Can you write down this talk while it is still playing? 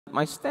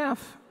My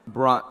staff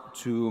brought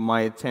to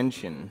my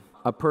attention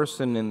a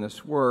person in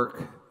this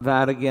work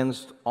that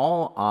against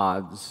all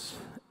odds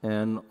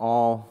and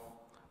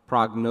all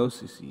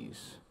prognoses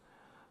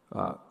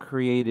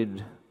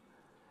created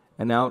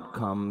an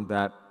outcome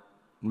that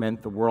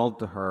meant the world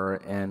to her,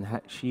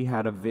 and she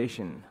had a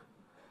vision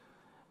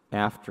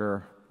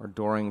after or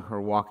during her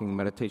walking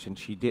meditation.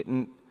 She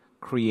didn't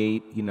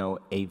create,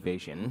 a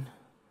vision.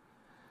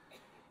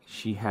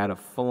 She had a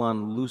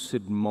full-on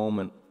lucid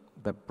moment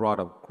that brought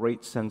a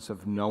great sense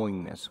of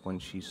knowingness when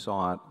she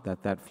saw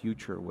that that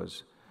future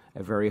was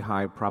a very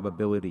high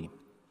probability.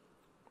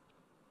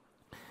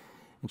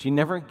 And she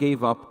never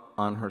gave up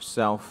on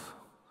herself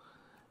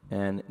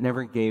and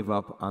never gave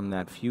up on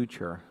that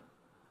future,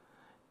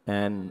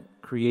 and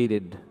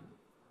created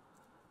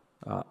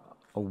a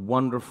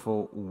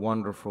wonderful,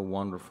 wonderful,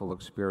 wonderful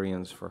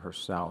experience for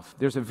herself.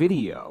 There's a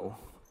video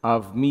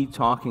of me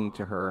talking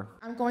to her.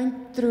 I'm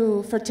going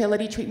through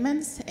fertility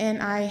treatments, and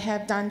I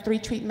have done 3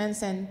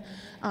 treatments, and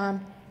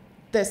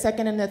the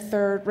second and the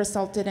third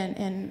resulted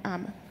in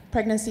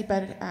pregnancy,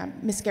 but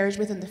miscarriage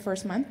within the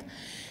first month.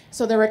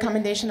 So the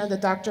recommendation of the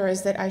doctor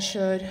is that I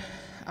should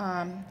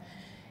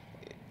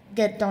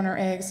get donor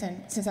eggs,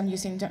 and since I'm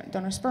using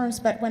donor sperms.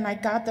 But when I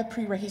got the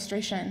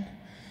pre-registration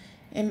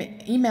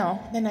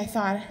email, then I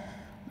thought,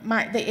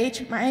 my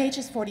age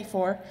is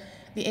 44,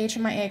 the age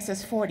of my eggs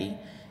is 40.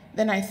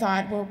 Then I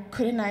thought, well,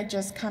 couldn't I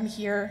just come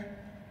here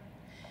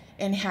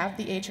and have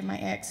the age of my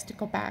eggs to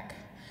go back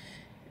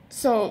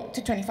to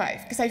 25?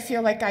 Because I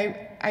feel like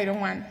I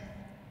don't want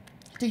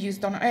to use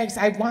donor eggs.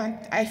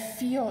 I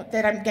feel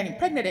that I'm getting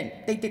pregnant, and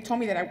they told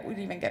me that I would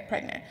even get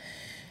pregnant.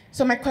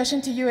 So my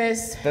question to you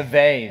is...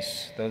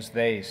 those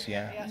theys,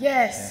 yeah.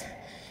 Yes. Yeah.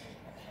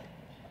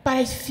 But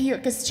I feel,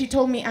 because she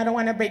told me, I don't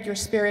want to break your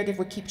spirit if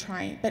we keep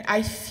trying, but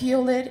I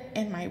feel it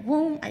in my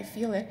womb. I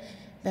feel it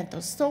that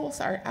those souls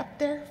are up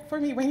there for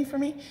me, waiting for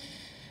me.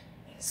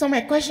 So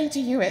my question to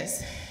you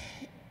is,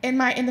 in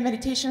the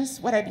meditations,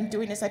 what I've been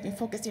doing is I've been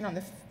focusing on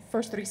the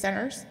first 3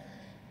 centers,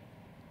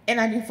 and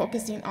I've been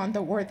focusing on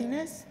the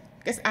worthiness,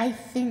 because I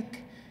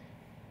think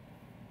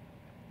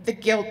the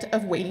guilt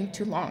of waiting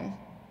too long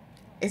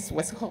is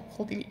what's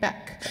holding me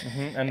back.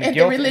 Mm-hmm. And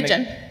the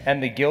religion.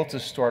 And the guilt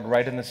is stored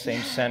right in the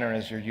same center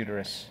as your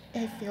uterus.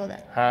 I feel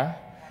that. Huh?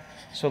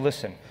 So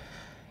listen,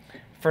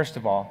 first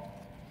of all,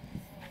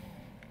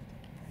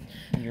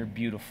 you're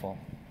beautiful.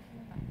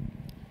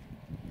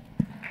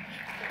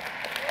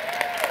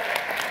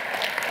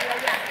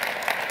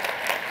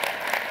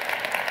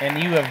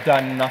 And you have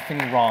done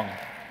nothing wrong.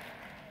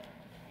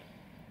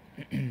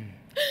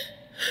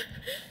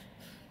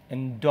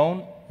 And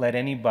don't let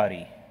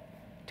anybody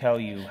tell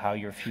you how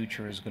your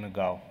future is going to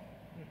go.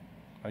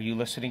 Are you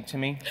listening to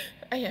me?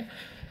 I am.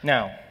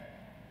 Now,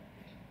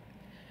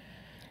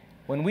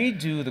 when we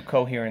do the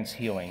coherence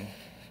healing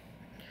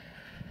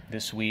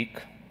this week,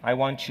 I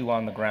want you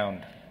on the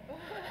ground.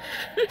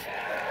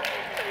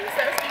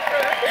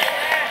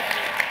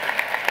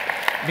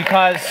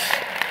 Because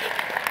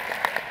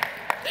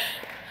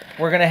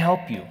we're going to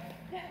help you,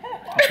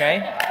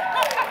 okay?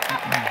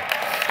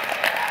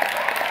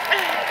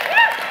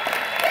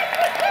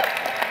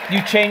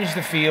 You change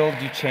the field,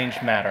 you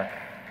change matter.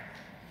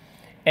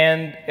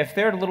 And if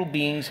there are little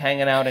beings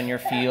hanging out in your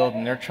field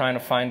and they're trying to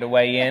find a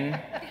way in,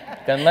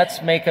 then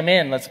let's make them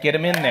in. Let's get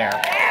them in there.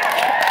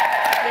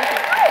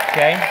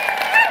 Okay?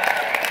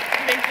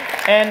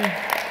 And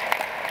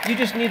you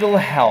just need a little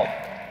help,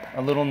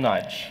 a little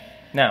nudge.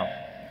 Now,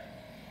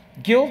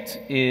 guilt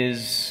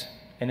is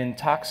an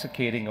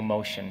intoxicating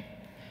emotion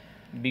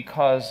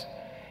because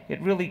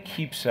it really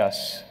keeps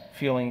us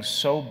feeling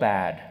so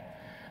bad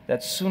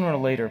that sooner or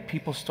later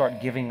people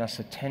start giving us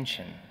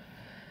attention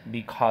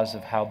because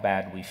of how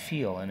bad we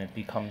feel, and it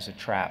becomes a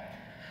trap.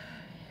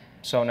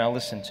 So now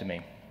listen to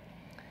me.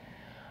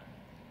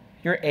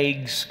 Your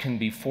eggs can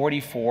be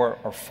 44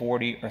 or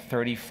 40 or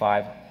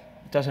 35.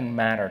 It doesn't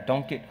matter.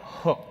 Don't get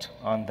hooked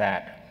on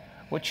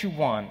that. What you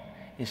want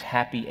is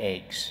happy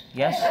eggs.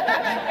 Yes?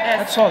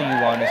 That's all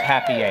you want is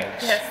happy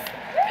eggs. Yes.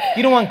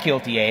 You don't want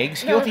guilty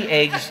eggs. No. Guilty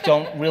eggs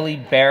don't really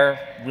bear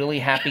really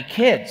happy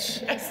kids.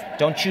 Yes.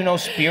 Don't you know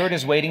Spirit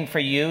is waiting for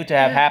you to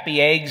have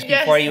happy eggs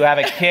Yes. before you have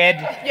a kid?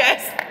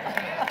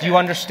 Yes. Do you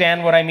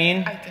understand what I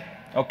mean? I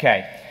do.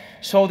 Okay.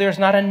 So there's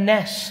not a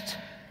nest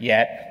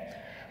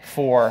yet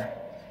for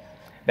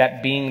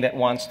that being that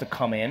wants to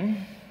come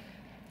in.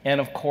 And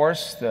of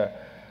course, the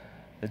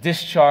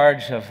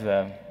discharge of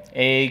the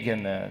egg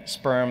and the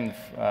sperm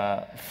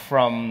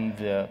from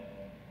the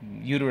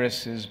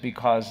uterus is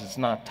because it's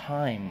not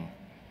time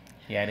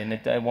yet, and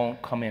it won't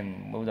come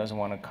in. It doesn't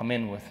want to come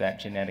in with that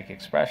genetic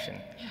expression.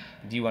 Yeah.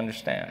 Do you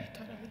understand? I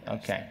totally understand.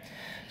 Okay.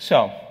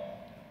 So,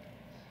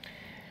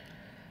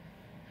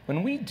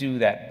 when we do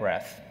that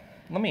breath,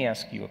 let me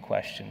ask you a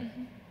question.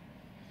 Mm-hmm.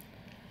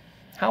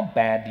 How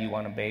bad do you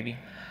want a baby?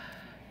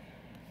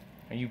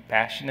 Are you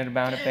passionate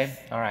about it, babe?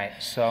 All right,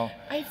 so...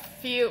 I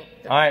feel...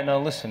 All right, now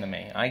listen to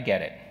me. I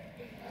get it.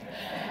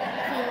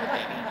 I feel the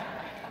baby.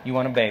 You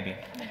want a baby.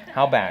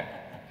 How bad?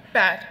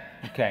 Bad.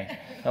 Okay.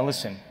 Now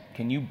listen.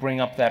 Can you bring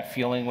up that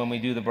feeling when we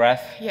do the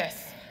breath?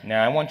 Yes.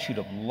 Now I want you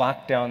to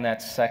lock down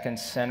that second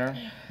center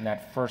and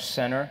that first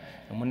center.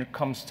 And when it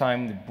comes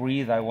time to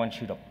breathe, I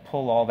want you to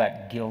pull all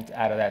that guilt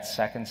out of that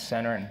second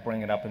center and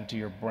bring it up into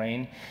your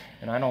brain.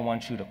 And I don't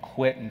want you to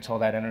quit until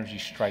that energy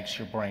strikes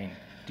your brain.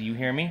 Do you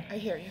hear me? I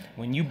hear you.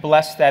 When you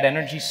bless that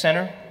energy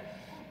center,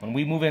 when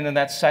we move into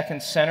that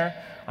second center,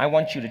 I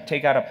want you to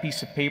take out a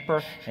piece of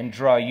paper and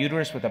draw a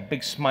uterus with a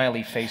big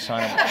smiley face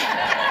on it.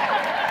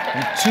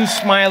 And 2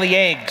 smiley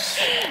eggs.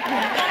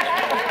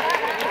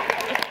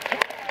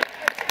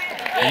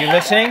 Are you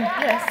listening?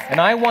 Yes. And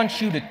I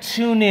want you to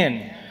tune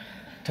in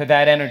to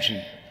that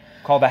energy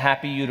called the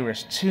happy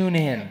uterus. Tune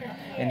in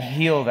and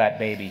heal that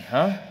baby,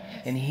 huh?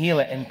 And heal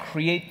it and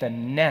create the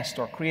nest,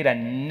 or create a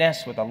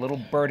nest with a little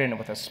bird in it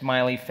with a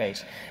smiley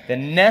face. The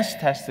nest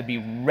has to be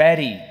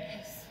ready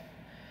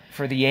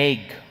for the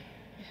egg.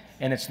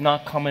 And it's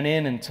not coming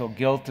in until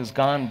guilt is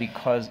gone,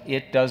 because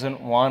it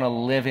doesn't want to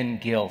live in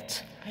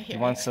guilt. It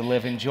wants to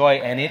live in joy,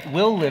 and it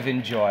will live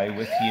in joy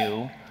with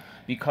you,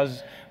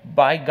 because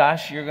by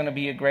gosh, you're going to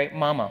be a great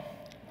mama.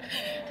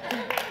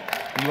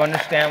 You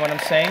understand what I'm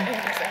saying?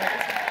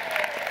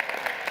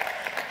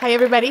 Hi,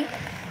 everybody.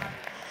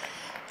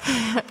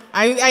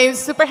 I am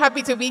super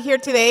happy to be here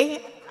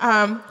today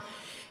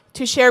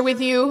to share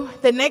with you.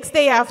 The next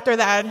day after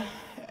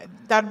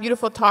that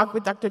beautiful talk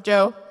with Dr.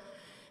 Joe,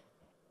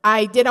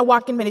 I did a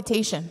walk-in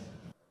meditation.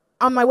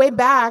 On my way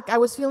back, I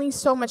was feeling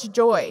so much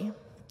joy,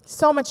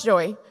 so much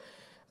joy.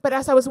 But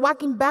as I was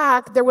walking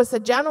back, there was a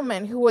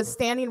gentleman who was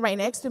standing right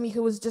next to me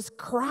who was just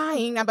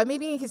crying, but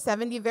maybe in his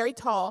 70s, very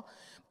tall.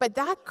 But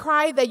that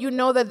cry that you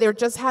know that they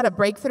just had a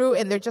breakthrough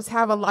and they just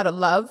have a lot of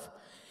love.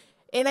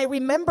 And I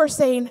remember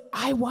saying,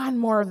 I want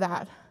more of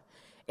that.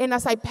 And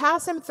as I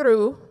passed him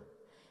through,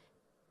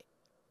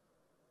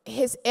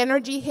 his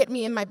energy hit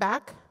me in my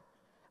back.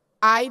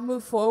 I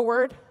moved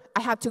forward.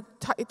 I had to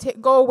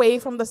go away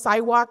from the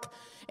sidewalk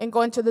and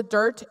go into the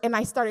dirt, and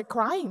I started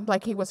crying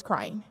like he was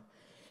crying.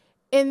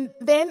 And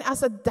then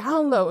as a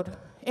download,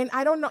 and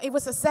I don't know, it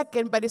was a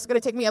second, but it's going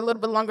to take me a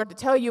little bit longer to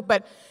tell you,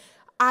 but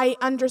I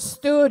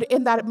understood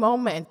in that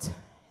moment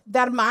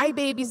that my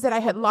babies that I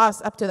had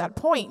lost up to that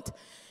point,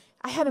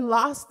 I hadn't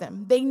lost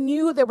them. They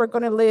knew they were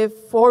going to live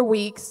 4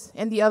 weeks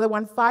and the other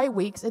one 5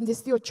 weeks, and they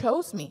still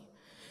chose me.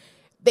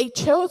 They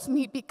chose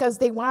me because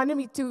they wanted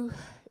me to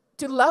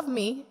love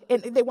me,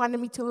 and they wanted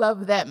me to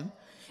love them,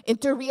 and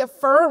to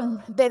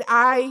reaffirm that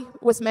I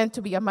was meant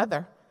to be a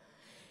mother.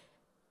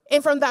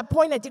 And from that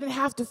point, I didn't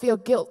have to feel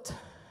guilt.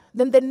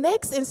 Then the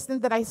next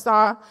instant that I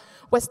saw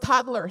was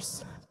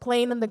toddlers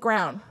playing on the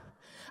ground.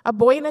 A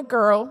boy and a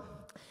girl.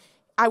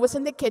 I was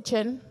in the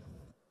kitchen,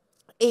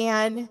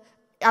 and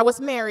I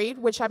was married,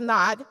 which I'm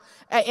not,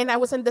 and I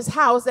was in this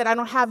house that I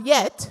don't have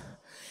yet,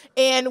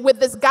 and with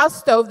this gas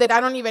stove that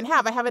I don't even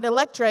have. I have an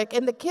electric,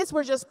 and the kids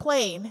were just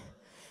playing.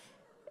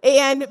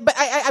 But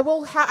I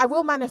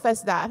will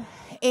manifest that.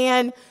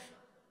 And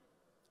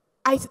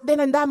then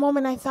in that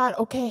moment, I thought,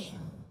 okay,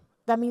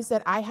 that means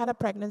that I had a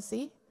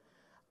pregnancy.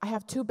 I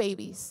have 2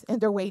 babies,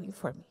 and they're waiting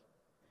for me.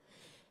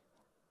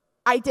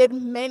 I did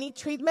many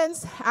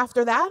treatments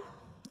after that.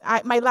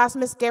 My last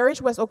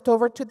miscarriage was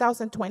October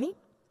 2020.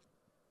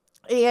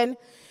 And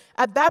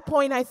at that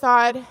point, I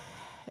thought,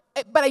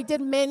 but I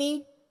did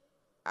many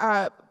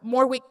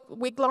more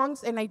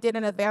week-longs, and I did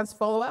an advanced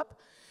follow-up.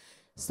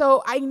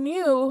 So I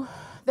knew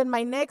that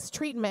my next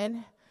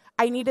treatment,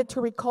 I needed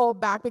to recall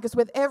back, because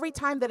with every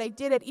time that I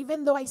did it,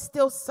 even though I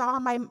still saw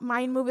my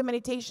mind-moving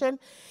meditation,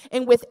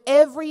 and with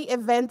every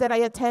event that I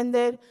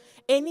attended,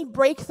 any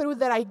breakthrough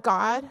that I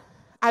got,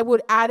 I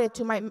would add it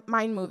to my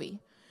mind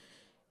movie.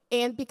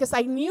 And because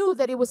I knew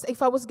that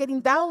if I was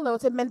getting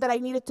downloads, it meant that I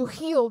needed to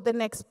heal the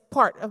next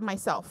part of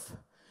myself.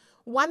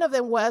 One of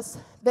them was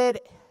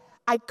that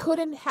I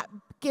couldn't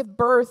give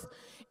birth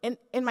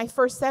in my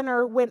first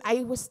center when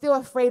I was still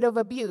afraid of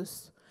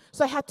abuse.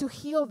 So I had to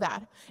heal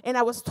that. And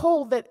I was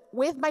told that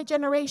with my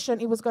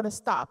generation, it was going to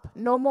stop.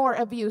 No more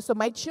abuse. So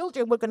my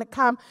children were going to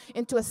come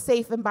into a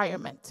safe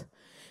environment.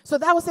 So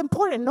that was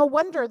important. No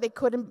wonder they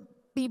couldn't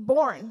be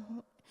born.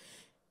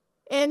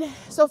 And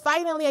so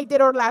finally, I did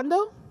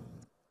Orlando.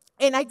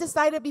 And I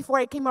decided before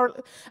I came,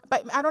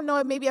 but I don't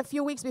know, maybe a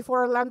few weeks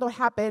before Orlando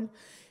happened,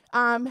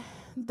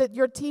 that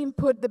your team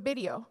put the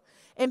video.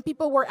 And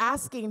people were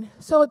asking,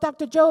 so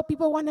Dr. Joe,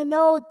 people want to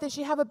know, did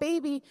she have a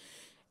baby?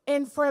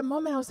 And for a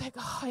moment, I was like,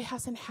 oh, it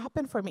hasn't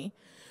happened for me.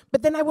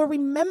 But then I will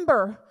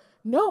remember,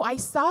 no, I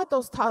saw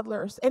those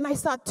toddlers, and I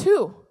saw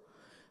 2.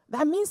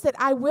 That means that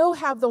I will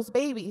have those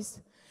babies.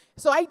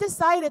 So I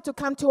decided to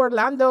come to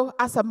Orlando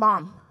as a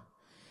mom.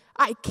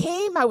 I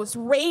came, I was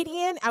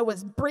radiant, I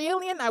was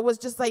brilliant, I was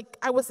just like,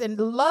 I was in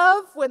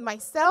love with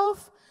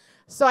myself.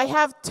 So I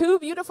have 2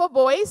 beautiful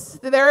boys.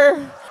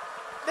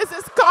 This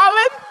is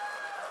Colin.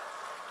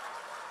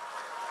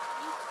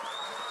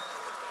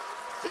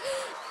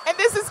 And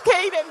this is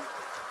Caden.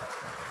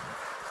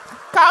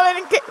 Colin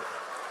and Caden.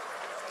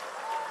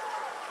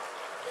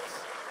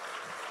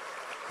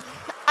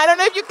 I don't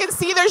know if you can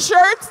see their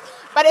shirts,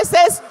 but it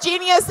says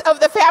Genius of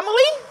the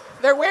Family.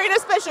 They're wearing a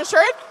special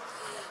shirt.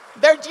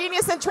 They're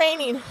genius in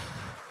training.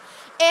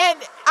 And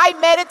I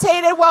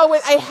meditated while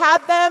I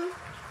had them.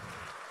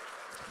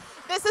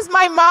 This is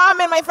my mom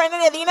and my friend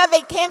Edina.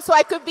 They came so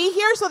I could be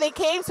here, so they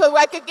came so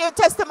I could give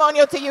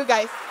testimonial to you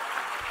guys.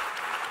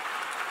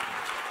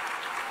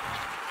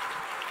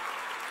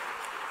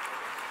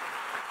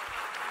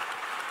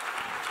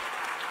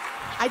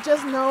 I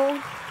just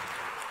know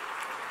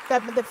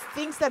that the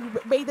things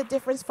that made the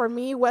difference for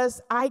me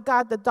was I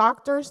got the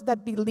doctors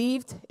that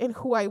believed in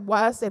who I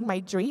was and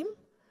my dream.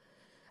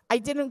 I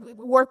didn't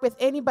work with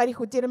anybody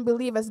who didn't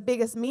believe as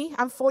big as me.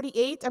 I'm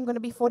 48. I'm going to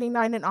be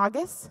 49 in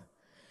August.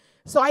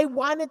 So I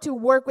wanted to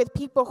work with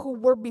people who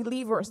were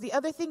believers. The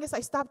other thing is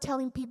I stopped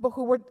telling people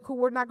who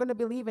were not going to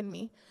believe in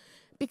me,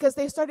 because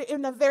they started,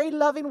 in a very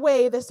loving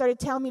way, they started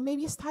telling me,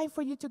 maybe it's time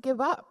for you to give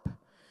up.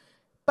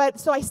 But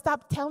so I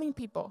stopped telling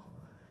people.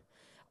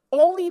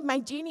 Only my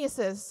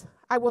geniuses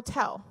I will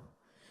tell,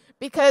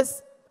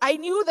 because I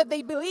knew that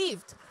they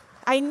believed.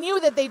 I knew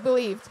that they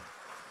believed.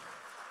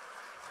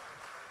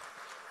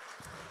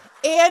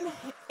 And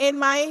in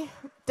my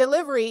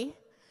delivery,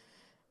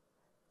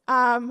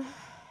 I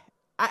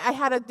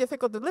had a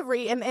difficult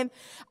delivery, and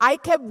I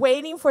kept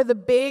waiting for the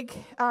big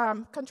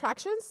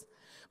contractions,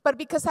 but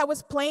because I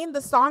was playing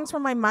the songs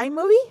from my Mind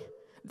movie,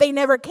 they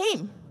never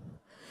came.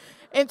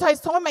 And so I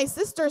told my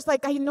sisters,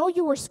 like, I know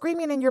you were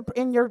screaming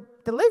in your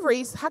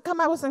deliveries. How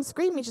come I wasn't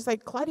screaming? She's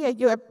like, Claudia,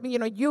 you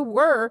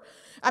were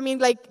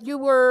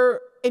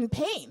in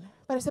pain.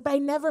 But I said, but I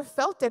never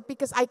felt it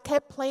because I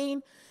kept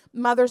playing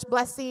Mother's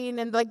Blessing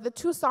and like the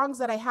 2 songs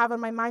that I have on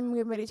my Mind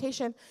movie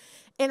meditation.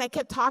 And I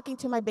kept talking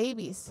to my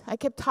babies. I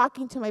kept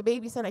talking to my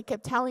babies, and I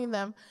kept telling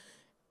them,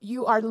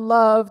 you are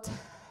loved.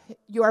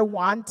 You are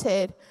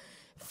wanted.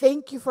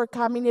 Thank you for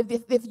coming.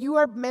 If you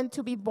are meant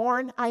to be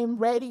born, I am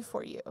ready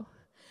for you.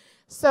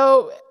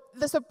 So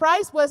the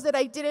surprise was that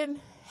I didn't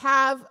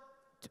have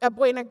a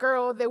boy and a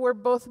girl. They were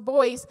both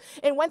boys.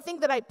 And one thing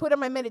that I put on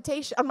my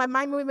meditation, on my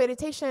Mind movie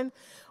meditation,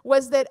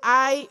 was that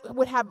I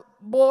would have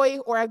boy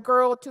or a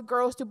girl, 2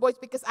 girls, 2 boys,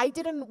 because I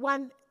didn't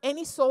want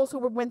any souls who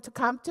were meant to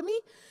come to me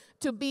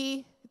to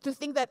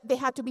think that they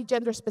had to be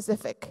gender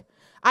specific.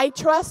 I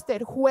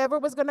trusted whoever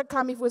was going to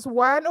come, if it was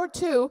 1 or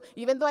 2,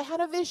 even though I had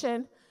a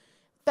vision,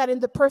 that in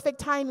the perfect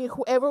timing,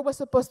 whoever was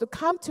supposed to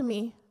come to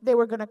me, they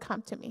were going to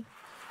come to me.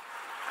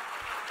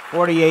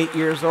 48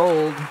 years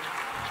old.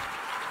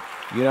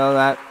 You know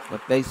that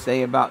what they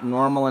say about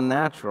normal and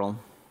natural.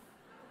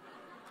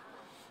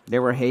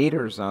 There were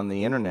haters on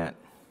the internet.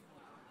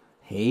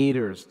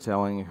 Haters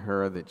telling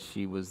her that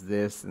she was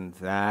this and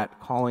that,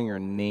 calling her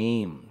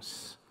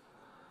names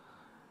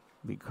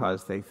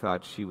because they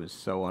thought she was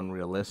so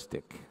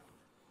unrealistic.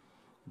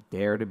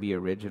 Dare to be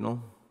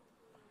original?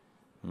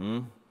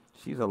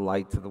 She's a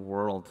light to the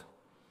world.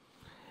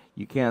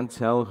 You can't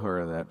tell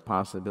her that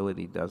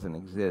possibility doesn't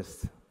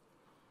exist.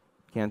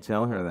 Can't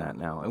tell her that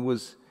now.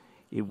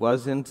 It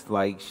wasn't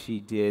like she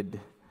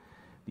did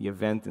the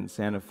event in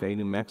Santa Fe,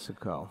 New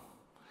Mexico,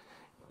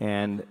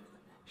 and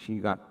she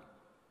got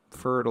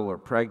fertile or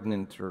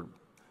pregnant or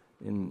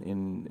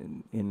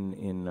in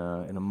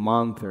a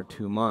month or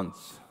 2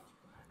 months.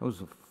 It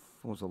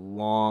was a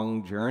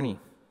long journey,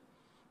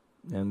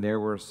 and there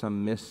were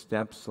some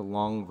missteps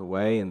along the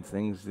way, and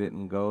things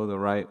didn't go the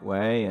right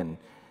way, and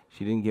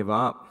she didn't give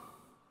up.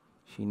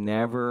 She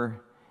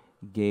never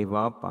gave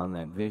up on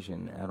that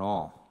vision at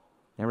all.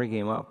 Never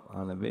gave up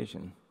on the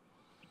vision.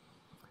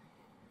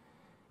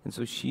 And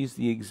so she's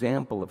the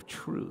example of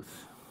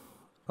truth,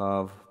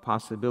 of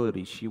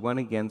possibility. She went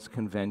against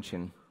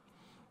convention.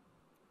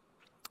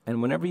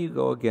 And whenever you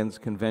go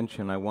against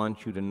convention, I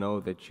want you to know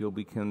that you'll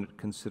be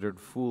considered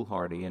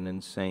foolhardy and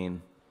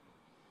insane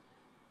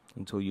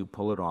until you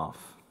pull it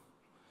off.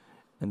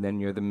 And then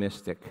you're the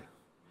mystic,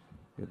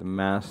 you're the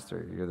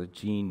master, you're the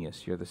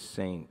genius, you're the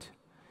saint.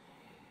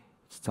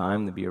 It's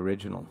time to be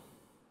original.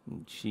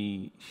 And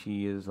she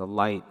is a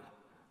light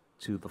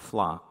to the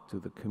flock, to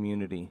the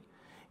community.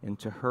 And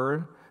to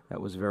her,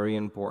 that was very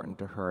important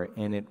to her.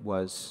 And it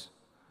was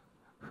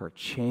her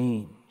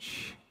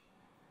change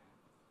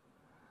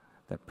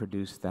that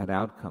produced that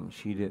outcome.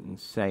 She didn't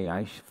say,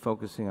 I'm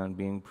focusing on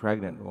being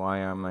pregnant. Why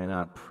am I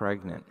not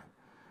pregnant?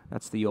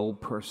 That's the old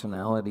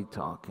personality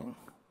talking,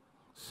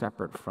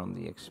 separate from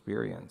the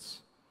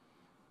experience.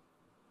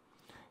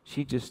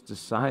 She just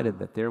decided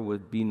that there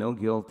would be no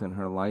guilt in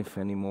her life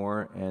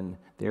anymore, and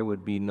there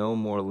would be no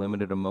more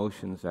limited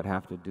emotions that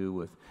have to do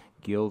with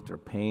guilt or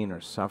pain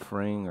or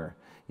suffering or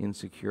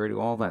insecurity,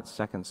 all that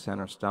second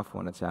center stuff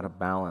when it's out of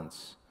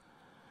balance.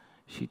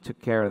 She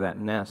took care of that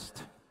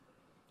nest.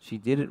 She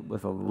did it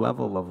with a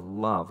level of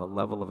love, a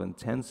level of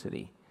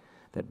intensity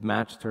that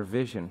matched her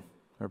vision,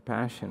 her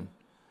passion.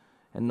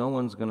 And no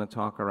one's going to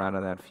talk her out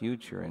of that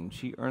future. And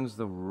she earns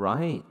the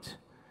right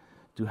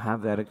to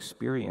have that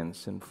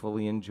experience and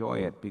fully enjoy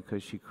it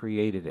because she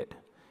created it.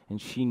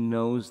 And she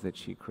knows that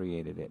she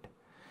created it.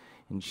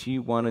 And she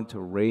wanted to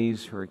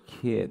raise her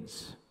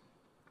kids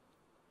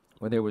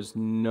where there was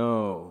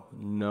no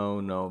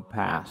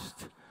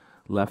past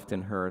left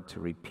in her to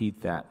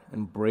repeat that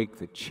and break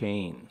the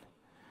chain.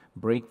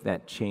 Break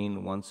that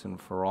chain once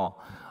and for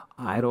all.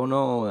 I don't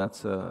know.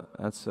 That's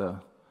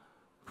a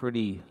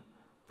pretty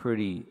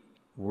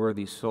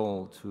worthy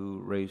soul to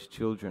raise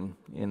children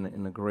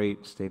in a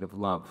great state of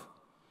love.